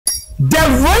the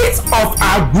rate of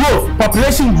our growth,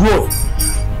 population growth,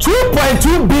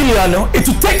 2.2 billion, it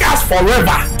will take us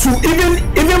forever to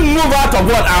even move out of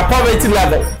what our poverty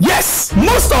level. Yes,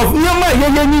 most of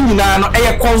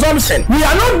consumption. We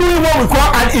are not doing what we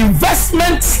call an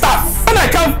investment stuff. When I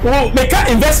come make an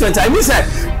investment, I mean that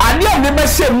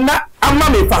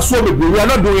we are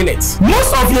not doing it.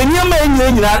 Most of your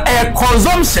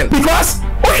consumption, because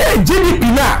okay, GDP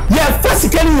now, yeah,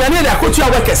 physically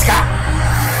workers.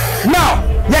 Now,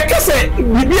 you can say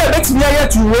we be a bit near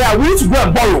to where we need to go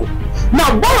and borrow.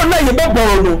 Now, borrow now you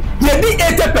borrow. You be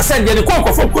 80%. You the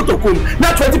from Kotokum.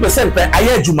 Now 20% per a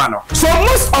year Jumano. So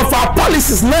most of our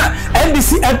policies now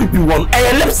NDC MPP one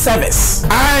a lip service.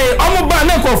 I am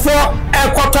for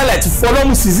a toilet follow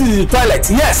the toilet.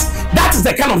 Yes, that is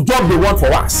the kind of job they want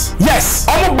for us. Yes,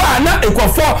 I'm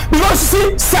because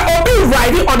you see, I'll be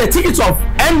riding on the tickets of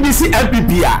NDC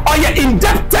MPP or you're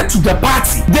indebted to the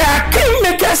party. There are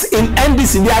kingmakers in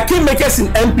NDC, there are kingmakers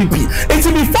in MPP. It's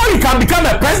before you can become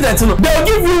a president, they'll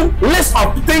give you list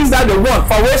of things that they want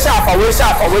for Wesha.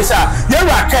 You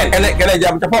can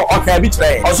okay,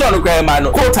 betray. Also, look at man,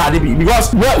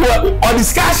 because on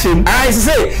discussion, I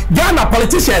say Ghana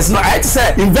politicians, no, I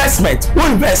say investment. Who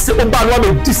invest about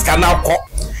what this can now call.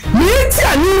 Me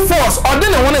a new force, or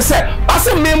then I want to say, I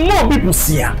say me more people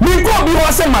see ya. Me go be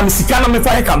one say my Mexican me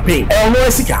fire campaign. I know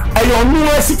Mexica. I don't know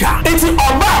Mexica. It's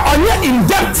about on your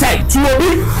indebted to a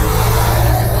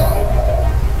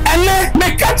and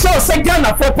me catch us say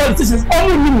Ghana for politicians.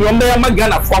 Only me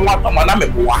Ghana for what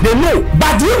they know.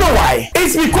 But do you know why?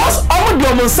 It's because all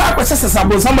the Monsa processes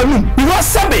are somebody because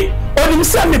Sabe or you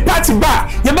send me party bar.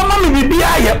 Your mama may be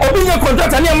here or being a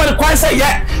contract and your man quite say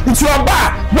yeah into a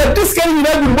bar. But this can you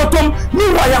know bottom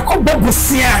meanwhile you come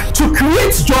to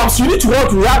create jobs. You need to work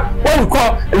to have what we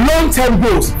call long-term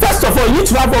goals. First of all, you need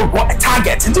to have a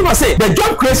target. And you say the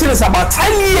job creation is about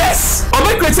 10 years. Or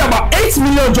we create about 8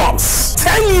 million jobs.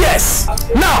 10 years.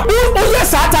 Now, who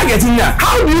is our target in there?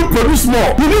 How do you produce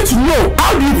more? You need to know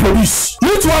how do you produce.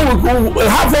 You need to have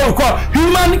what we call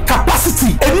human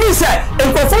capacity. It means that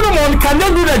if a phenomenon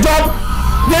cannot do the job,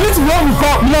 they need to what we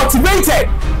call motivated.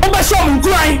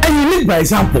 And you need by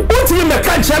example. What do you make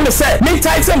a say? Make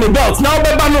tighten the belt. Now,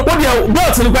 what your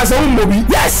belt in the movie?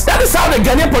 Yes, that is how the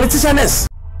Ghanaian politician is.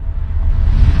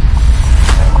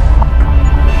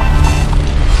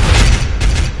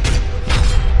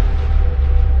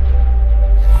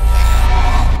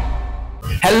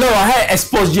 Hello, I have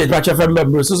Xposed yet, but your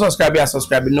members so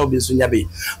subscribe, no business.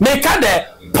 Make the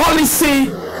policy,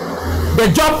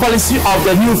 the job policy of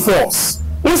the new force.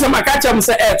 Listen, my catch up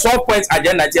say 12 points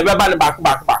agenda, back.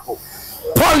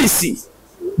 Policy,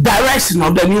 direction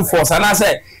of the new force, and I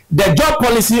say the job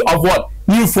policy of what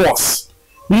new force.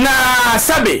 Nah,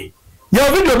 Sabi,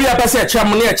 your video be a person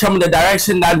the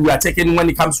direction that we are taking when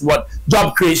it comes to what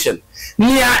job creation.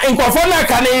 Nia in Kofona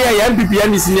Kanye MPP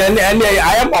and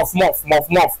I am off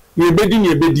moff. You bedi,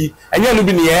 and you're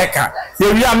living in the air.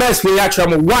 We are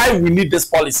explaining why we need this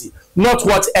policy, not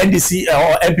what NDC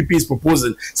or MPP is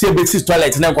proposing. Say basic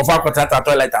toilet, and then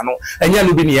toilet, and you're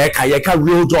living in the air. You can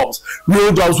real jobs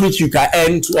which you can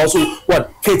earn to also what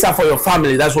cater for your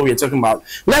family. That's what we're talking about.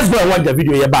 Let's go and watch the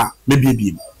video here.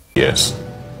 Maybe. Yes.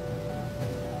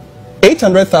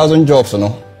 800,000 jobs,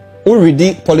 no. We read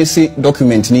the policy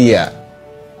document here.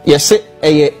 Yes, say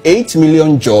 8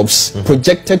 million jobs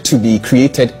projected to be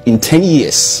created in 10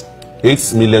 years.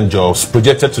 8 million jobs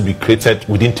projected to be created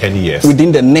within 10 years.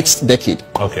 Within the next decade.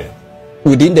 Okay.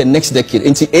 Within the next decade.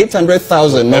 Into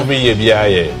 800,000. Every year,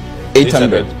 yeah.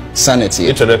 800. Sanity.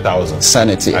 800,000.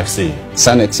 Sanity. I see.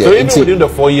 Sanity. So even within the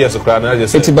 4 years,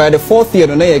 it's by the 4th year,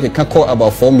 you can call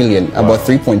about 4 million, about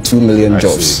 3.2 million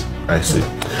jobs. I see.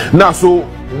 Now, so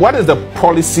what is the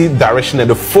policy direction and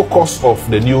the focus of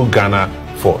the new Ghana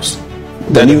force?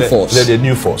 The new force. The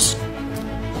new force.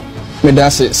 Me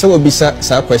that's it. So we'll be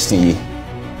sa question ye.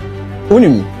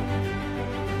 Unim.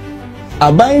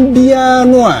 Aban biya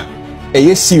no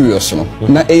a serious no.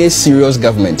 Na serious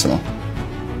government no.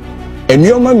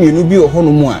 Enyoma mienu bi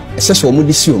ohono mu a ese so mo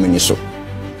di si omani so.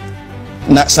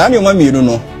 Na sa enyoma mienu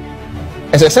no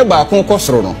ese se ba kon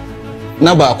kosoro no.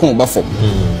 Na ba kon ba fom.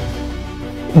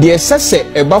 The ese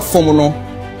e ba fom no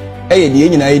de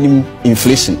nyina enim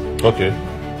inflation. Okay.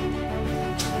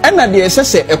 And na the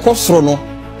ese e kosoro no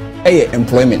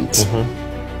employment.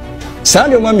 Sa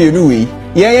enyoma mienu wi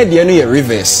ye de no ye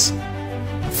reverse.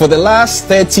 For the last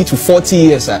 30 to 40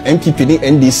 years MPP ni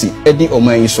NDC edi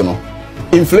oman so no.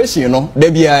 Inflation, you know, there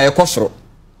be a cost.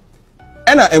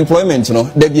 And employment, you know,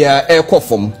 there be a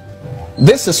form.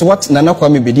 This is what Nana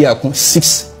Kwame Bediako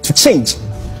seeks to change.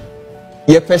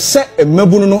 Ye per se a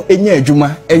mebuno enya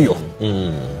juma eyo.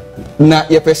 na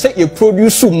ye pese ye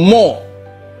produce more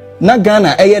na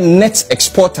Ghana eye net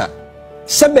exporter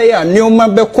sebe ya neoma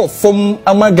beko fom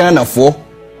ama Ghana fo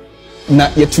na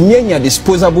yetumi anya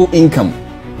disposable income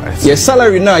ye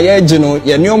salary na ye gino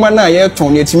ye neoma na ye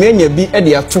ton yetumi anya bi e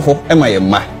de ato ho e ma ye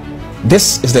ma.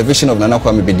 This is the vision of Nana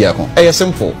Kwame Bediako.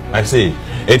 Simple. I see.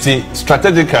 It's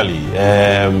strategically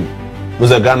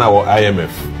was a Ghana or IMF.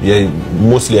 Yeah,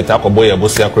 mostly a taco boy, a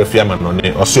bossy acrofiaman on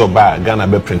it, or so bad Ghana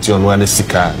be printing on one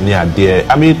sika near there.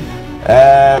 I mean,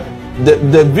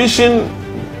 the vision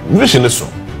is so.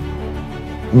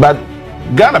 But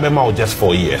Ghana be more just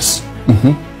 4 years.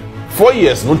 4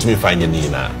 years, not to me finding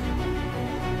Nina.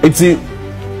 It's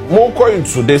more going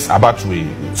to this about we.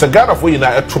 So Ghana for you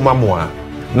now a trauma more.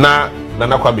 Now,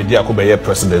 Nana Kwame Bediako be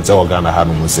president of Ghana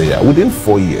Hanu say within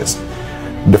 4 years.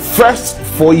 The first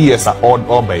 4 years are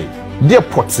all by dear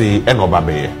Potty and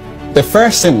Obabe. The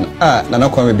first thing Nana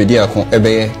Kwame Bediako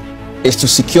ebeye is to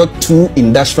secure 2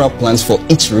 industrial plants for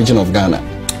each region of Ghana.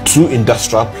 2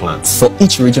 industrial plants for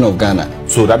each region of Ghana.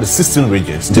 So that is 16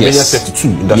 regions. The yes. 32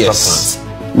 industrial plants.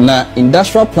 Now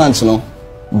industrial plants no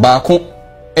baako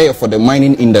air for the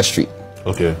mining industry.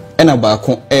 Okay. And a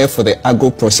baako air for the agro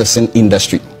processing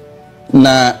industry.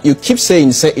 Now you keep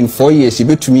saying say in 4 years you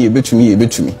bet to me.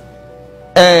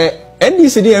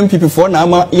 NDCD MPP for now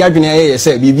yadwene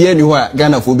say bibia ni ho a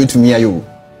Ghana for bet to me ayo.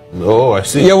 Oh, I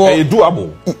see. Hey,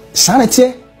 doable.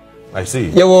 Sanity. I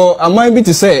see. Yewo am be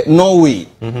to say Norway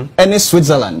and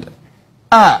Switzerland.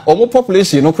 Omo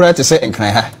population no cry to say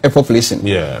enkran ha a population.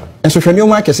 Yeah. And so hwani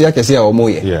omo akese omo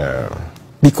ye. Yeah.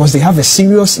 Because they have a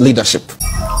serious leadership.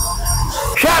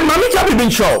 Mami Chabi been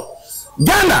show.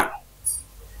 Ghana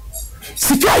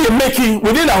secure you're making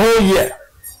within a whole year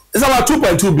is about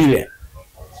 $2.2 billion.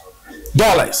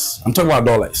 I'm talking about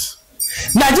dollars.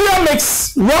 Nigeria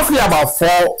makes roughly about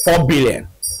 4 billion.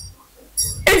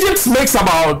 Egypt makes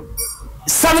about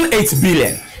 7-8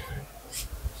 billion.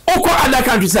 All other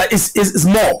countries is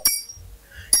more.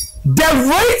 The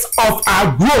rate of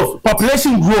our growth,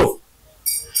 population growth,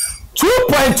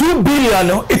 2.2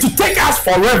 billion, it will take us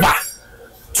forever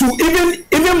to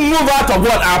even move out of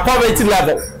what our poverty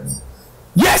level.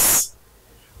 Yes,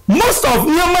 most of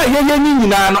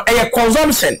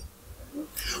consumption.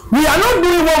 We are not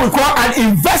doing what we call an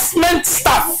investment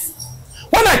stuff.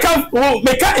 When I come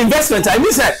make an investment, I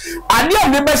mean say,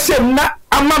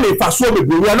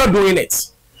 we are not doing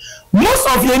it. Most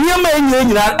of your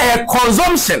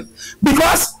consumption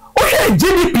because okay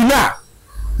GDP now,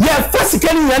 yeah,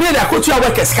 physically you need to go to your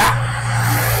workers car.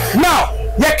 Now,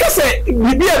 you can say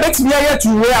we be a next year to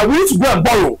where we need to go and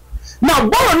borrow. Now,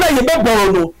 borrow now you don't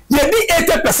borrow no. You need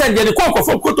 80%. You need to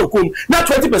from Kotokum. Not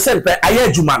 20% per a year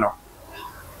jumano.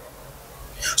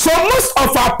 So most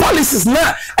of our policies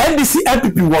now, NDC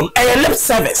MPP one a lip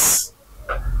service.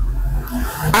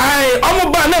 I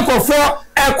for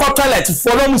air toilet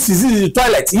for them the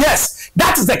toilet. Yes,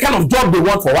 that is the kind of job they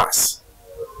want for us.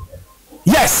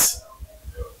 Yes,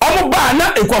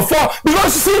 because you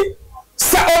see,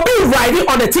 be riding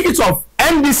on the tickets of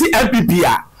NDC MPP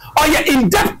or you're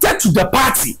indebted to the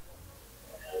party.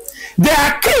 There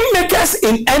are kingmakers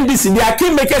in NDC, there are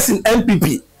kingmakers in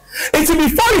MPP. It's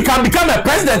before you can become a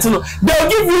president, you know, they'll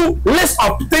give you list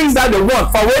of things that they want.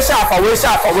 For Wesha.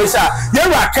 You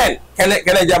can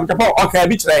okay,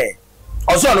 be today.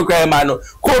 Also, look at man,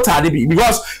 quota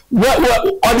because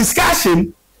on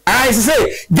discussion, I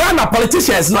say Ghana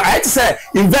politicians, no, I had to say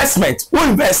investment. Who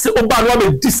invest?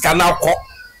 This can now call.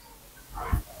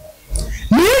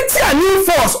 Need a new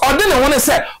force, or then I want to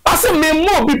say, I say,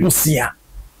 more people see ya.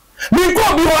 Me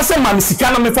go be one say,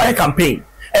 Mamisika, me fire campaign.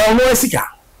 I know Sika.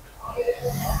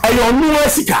 I don't know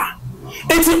Sika.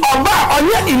 It's about on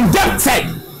your indebted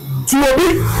to be.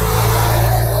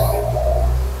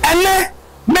 And then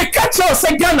me catch us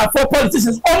say Ghana for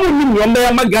politicians. Only me your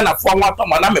Ghana for one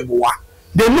time.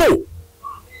 They know.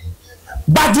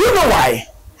 But do you know why?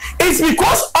 It's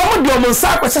because all the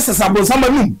Monsa processes are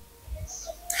somebody.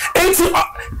 You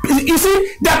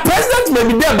see, the president may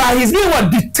be there, but he's being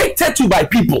what dictated to by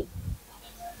people.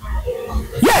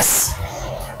 Yes.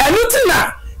 And nothing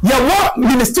now, you want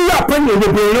ministerial appointment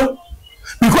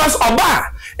because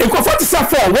Oba, if you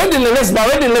 47 when the list, but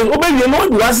when the list, obey you know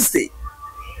you want to stay.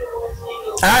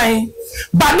 Aye.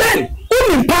 But then,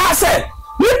 only pass it.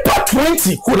 Nipa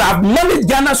 20 could have managed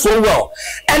Ghana so well.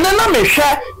 And then I may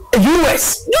share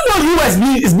US. You know US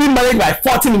is being managed by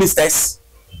 40 ministers.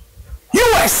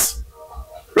 US.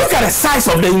 Look at the size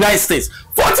of the United States.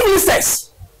 40 ministers.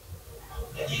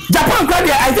 Japan,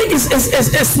 I think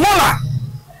is smaller.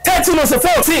 13 or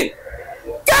 14.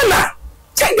 Ghana,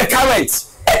 check the current.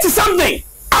 80 something.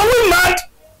 Are we mad?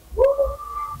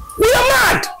 We are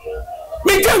mad.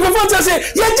 We can't go front and say,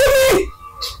 yeah, Jimmy.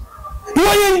 You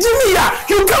are in Jimmy, yeah.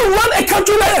 You can run a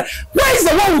country like that. Where is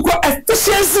the one we call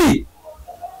efficiency?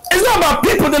 It's not about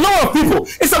people, the number of people.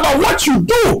 It's about what you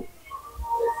do.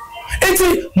 It's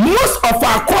most of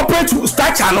our corporate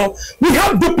structure, we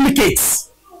have duplicates.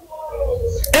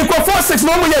 In 4-6,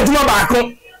 no one Juma back.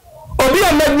 Obi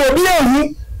a med no be a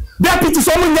who deputy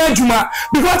someone Juma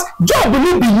because job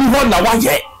will be you on now one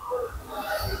yet.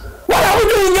 What are we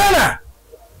doing in Ghana?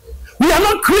 We are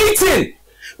not creating.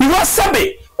 We want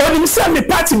Sabi or the same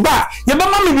party bar. Your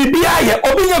mama may be here,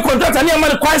 open your contract and your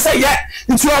money quite say, yeah,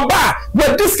 into your bar.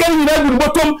 But this can be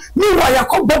bottom, meanwhile, you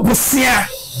come back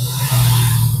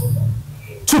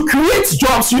to create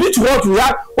jobs. You need to work with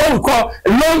what we call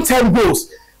long-term goals.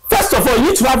 First of all, you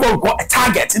need to have what we call a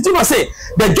target. It must say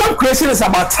the job creation is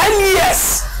about 10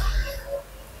 years.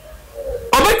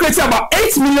 Or we create about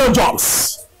 8 million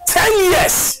jobs. 10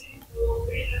 years.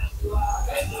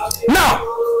 Now,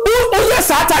 who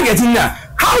is our target in there?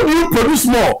 How do you produce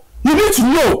more? You need to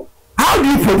know how do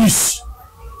you produce.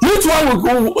 You need to have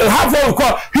what we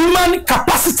call human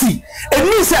capacity. It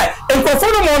means that if a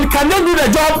phone cannot do the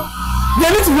job, they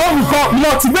need to what we call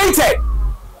motivated.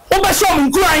 Overshow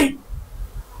crying.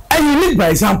 And you lead by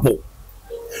example.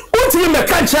 What you make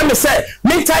can't tell me say,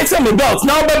 make tighten my belt.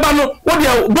 Now, what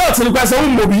your belt in the class of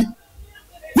movie?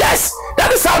 Yes,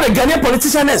 that is how the Ghanaian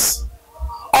politician is.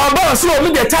 Our boss, so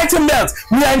with the tighten belt,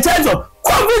 we are in charge of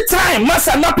COVID time.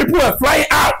 Master, now people are flying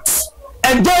out,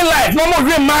 enjoy life. No more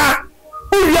grandma.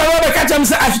 Who you are catch them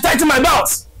say, I should tighten my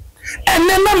belt. And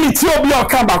then let me tell you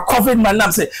about COVID, man.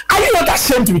 I'm saying, are you not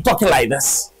ashamed to be talking like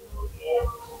this?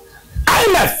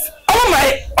 IMF. Oh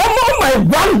my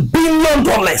 $1 billion.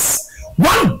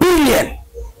 $1 billion.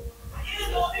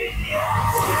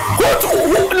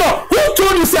 Who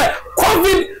told you say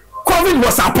COVID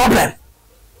was a problem?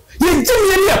 You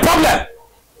didn't a problem.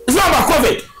 It's not about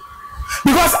COVID.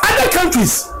 Because other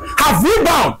countries have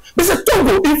rebound. Mr.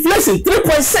 Togo, inflation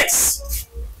 3.6.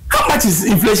 How much is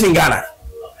inflation in Ghana?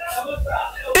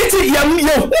 It's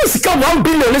 $1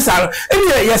 billion.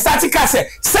 And you're starting to say,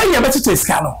 send your better to a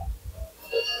scanner.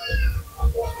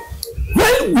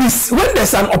 When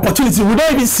there's an opportunity, we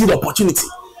don't even see the opportunity.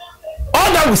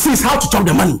 All that we see is how to chop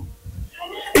the money.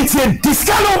 It's a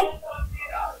discount.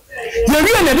 You're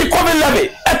really the COVID levy.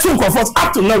 Up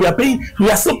to now, we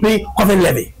are still paying COVID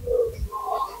levy.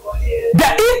 The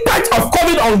impact of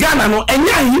COVID on Ghana, no, and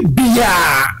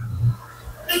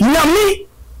Yami,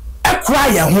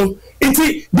 acquire it's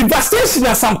devastation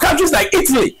in some countries like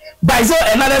Italy, Brazil,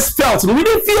 and others felt. We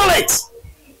didn't feel it.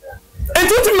 And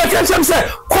to make them say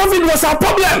COVID was our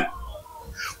problem.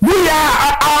 We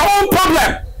are our own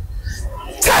problem.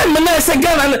 10 minutes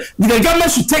again, and the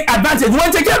government should take advantage. We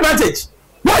won't take advantage.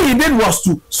 What he did was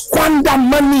to squander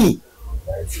money.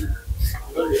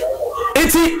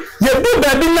 It's your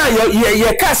baby now,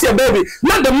 your cash, your baby.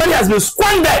 Now the money has been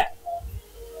squandered.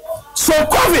 So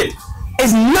COVID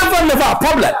is never a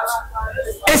problem.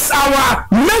 It's our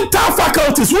mental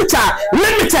faculties which are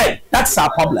limited. That's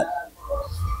our problem.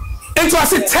 It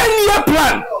was a 10-year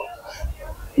plan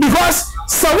because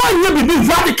someone will be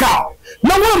radical.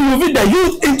 No one moving the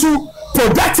youth into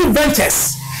productive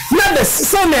ventures. Not the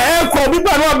sun air call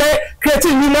people are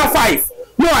creating Luna 5.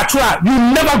 No, actually, you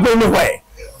never go nowhere.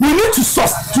 We need to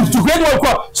create what we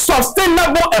call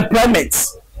sustainable employment.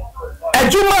 A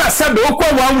Juma said the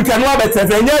one we can have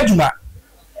a Juma.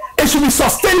 It should be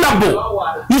sustainable.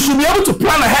 You should be able to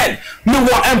plan ahead. No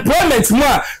more employment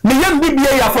more. The young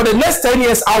BBA for the next 10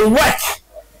 years I'll work.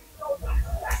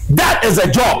 That is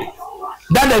a job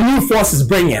that the new force is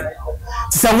bringing.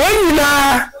 So when you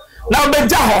now be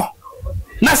jaho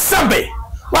na sabe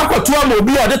wako tuwa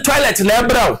mobi or the toilet na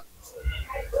ebra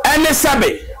any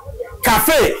sabe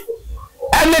cafe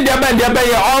any debe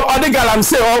or the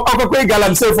galamse or okokwe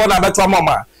galamse for na beto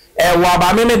mama wa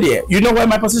ba me there. You know where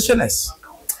my position is.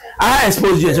 I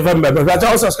expose you to remember, but I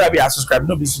also subscribe.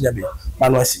 No be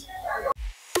manuasi.